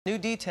New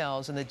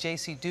details in the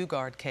Jaycee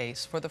Dugard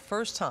case. For the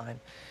first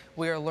time,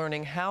 we are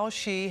learning how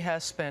she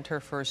has spent her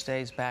first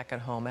days back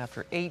at home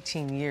after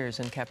 18 years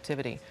in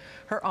captivity.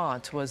 Her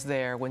aunt was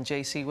there when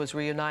Jaycee was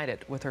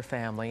reunited with her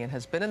family and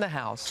has been in the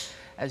house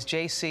as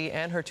Jaycee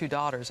and her two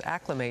daughters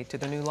acclimate to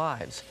their new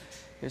lives.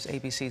 Here's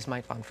ABC's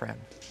Mike Von Frem.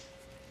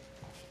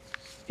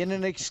 In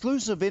an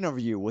exclusive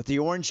interview with the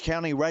Orange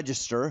County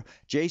Register,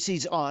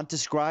 Jaycee's aunt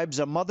describes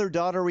a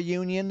mother-daughter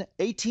reunion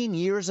 18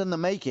 years in the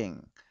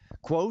making.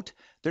 Quote,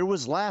 "There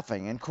was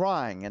laughing and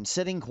crying and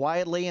sitting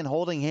quietly and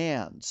holding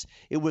hands.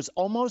 It was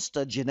almost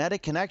a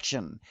genetic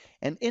connection,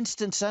 an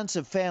instant sense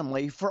of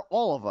family for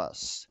all of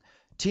us."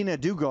 Tina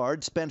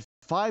Dugard spent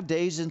 5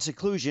 days in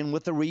seclusion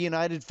with the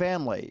reunited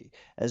family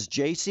as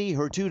Jaycee,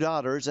 her two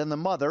daughters, and the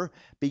mother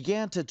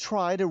began to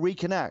try to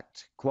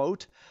reconnect.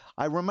 Quote,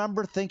 "I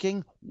remember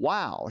thinking,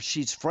 wow,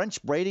 she's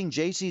French braiding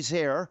Jaycee's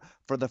hair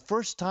for the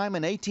first time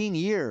in 18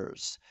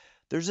 years.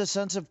 There's a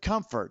sense of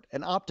comfort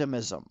and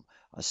optimism,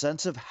 a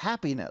sense of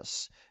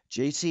happiness.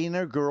 Jaycee and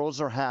her girls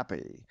are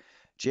happy."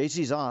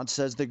 Jaycee's aunt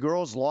says the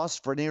girls,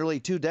 lost for nearly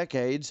 2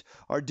 decades,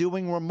 are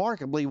doing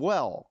remarkably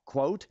well.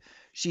 Quote,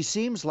 "She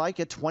seems like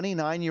a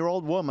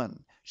 29-year-old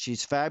woman.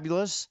 She's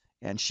fabulous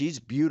and she's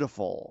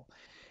beautiful."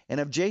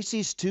 And of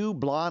Jaycee's two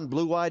blonde,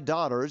 blue-eyed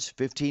daughters,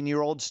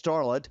 15-year-old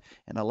Starlet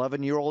and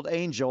 11-year-old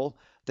Angel,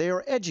 they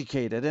are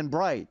educated and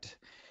bright.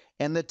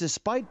 And that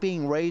despite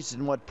being raised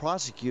in what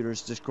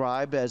prosecutors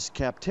describe as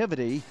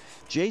captivity,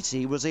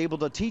 Jaycee was able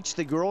to teach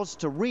the girls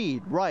to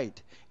read,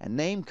 write, and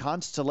name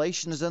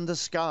constellations in the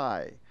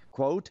sky.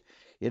 Quote,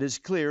 "It is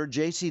clear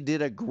Jaycee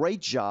did a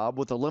great job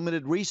with the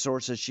limited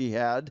resources she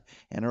had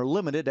and her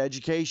limited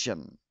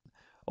education."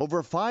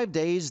 Over 5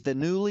 days, the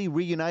newly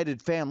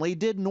reunited family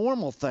did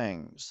normal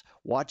things,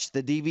 watched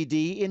the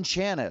DVD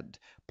Enchanted,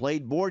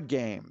 played board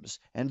games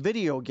and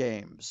video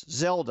games,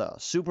 Zelda,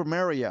 Super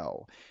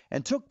Mario,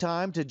 and took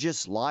time to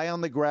just lie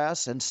on the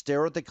grass and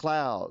stare at the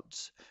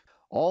clouds.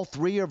 All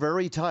three are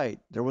very tight.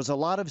 There was a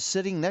lot of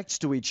sitting next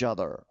to each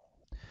other.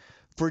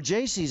 For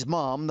Jaycee's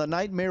mom, the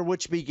nightmare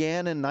which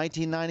began in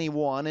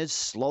 1991 is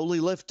slowly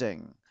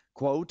lifting.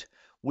 Quote,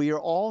 "We are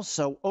all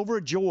so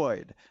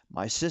overjoyed.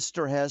 My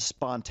sister has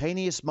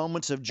spontaneous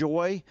moments of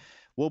joy.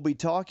 We'll be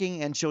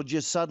talking and she'll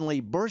just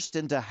suddenly burst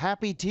into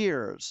happy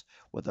tears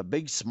with a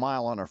big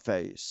smile on her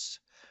face."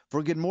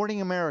 For Good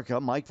Morning America,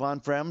 Mike Von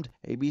Fremd,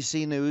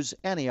 ABC News,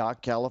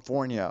 Antioch,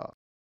 California.